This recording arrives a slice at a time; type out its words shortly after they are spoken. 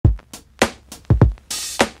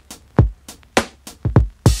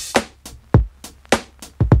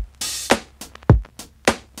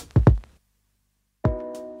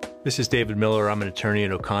This is David Miller. I'm an attorney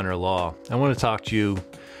at O'Connor Law. I want to talk to you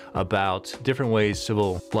about different ways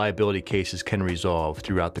civil liability cases can resolve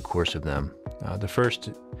throughout the course of them. The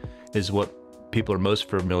first is what people are most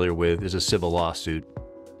familiar with is a civil lawsuit,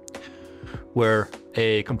 where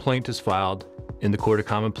a complaint is filed in the Court of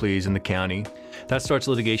Common Pleas in the county. That starts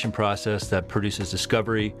a litigation process that produces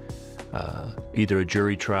discovery, either a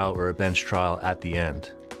jury trial or a bench trial at the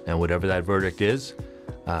end. And whatever that verdict is,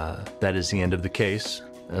 that is the end of the case,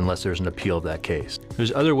 unless there's an appeal of that case.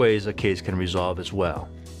 There's other ways a case can resolve as well.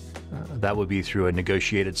 That would be through a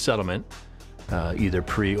negotiated settlement, either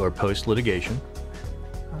pre or post litigation.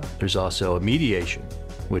 There's also a mediation,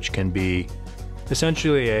 which can be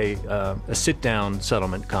essentially a sit-down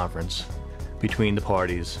settlement conference between the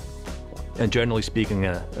parties, and generally speaking,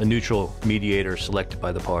 a neutral mediator selected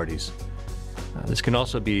by the parties. This can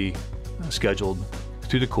also be scheduled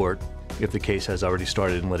through the court if the case has already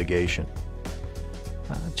started in litigation.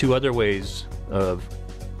 Two other ways of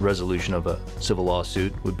resolution of a civil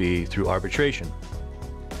lawsuit would be through arbitration.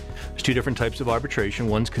 There's two different types of arbitration.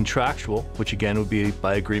 One's contractual, which again would be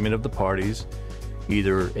by agreement of the parties,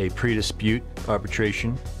 either a pre-dispute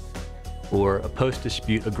arbitration or a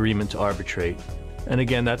post-dispute agreement to arbitrate. And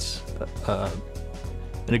again, that's an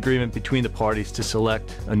agreement between the parties to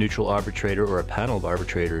select a neutral arbitrator or a panel of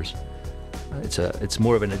arbitrators. It's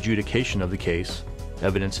more of an adjudication of the case.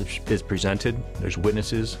 Evidence is presented, there's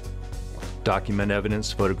witnesses, document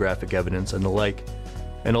evidence, photographic evidence, and the like,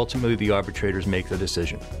 and ultimately the arbitrators make the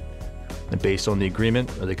decision. And based on the agreement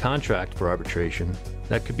or the contract for arbitration,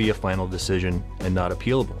 that could be a final decision and not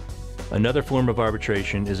appealable. Another form of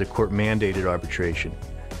arbitration is a court-mandated arbitration.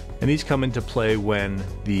 And these come into play when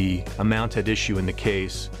the amount at issue in the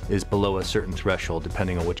case is below a certain threshold,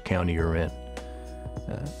 depending on which county you're in.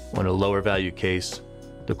 On a lower value case,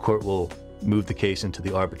 the court will move the case into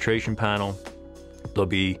the arbitration panel. There'll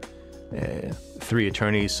be 3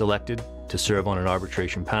 attorneys selected to serve on an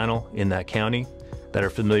arbitration panel in that county that are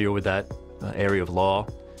familiar with that area of law.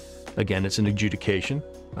 Again, it's an adjudication,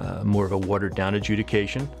 more of a watered down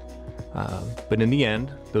adjudication. But in the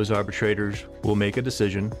end, those arbitrators will make a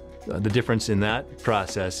decision. The difference in that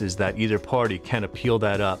process is that either party can appeal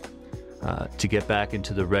that up to get back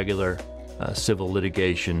into the regular civil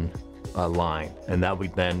litigation line, and that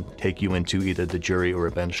would then take you into either the jury or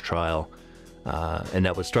a bench trial, and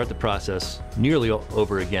that would start the process nearly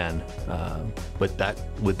over again, but that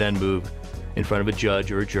would then move in front of a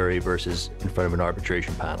judge or a jury versus in front of an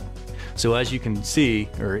arbitration panel. So as you can see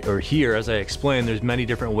or hear as I explain, there's many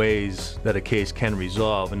different ways that a case can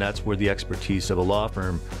resolve, and that's where the expertise of a law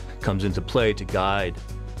firm comes into play to guide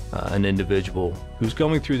an individual who's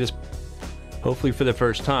going through this hopefully for the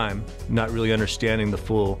first time, not really understanding the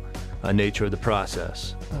full nature of the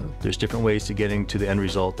process. There's different ways to getting to the end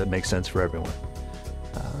result that makes sense for everyone.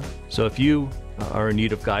 So if you are in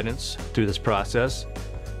need of guidance through this process,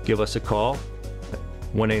 give us a call at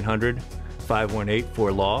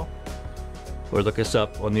 1-800-518-4LAW, or look us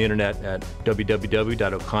up on the internet at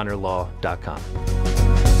www.o'connorlaw.com.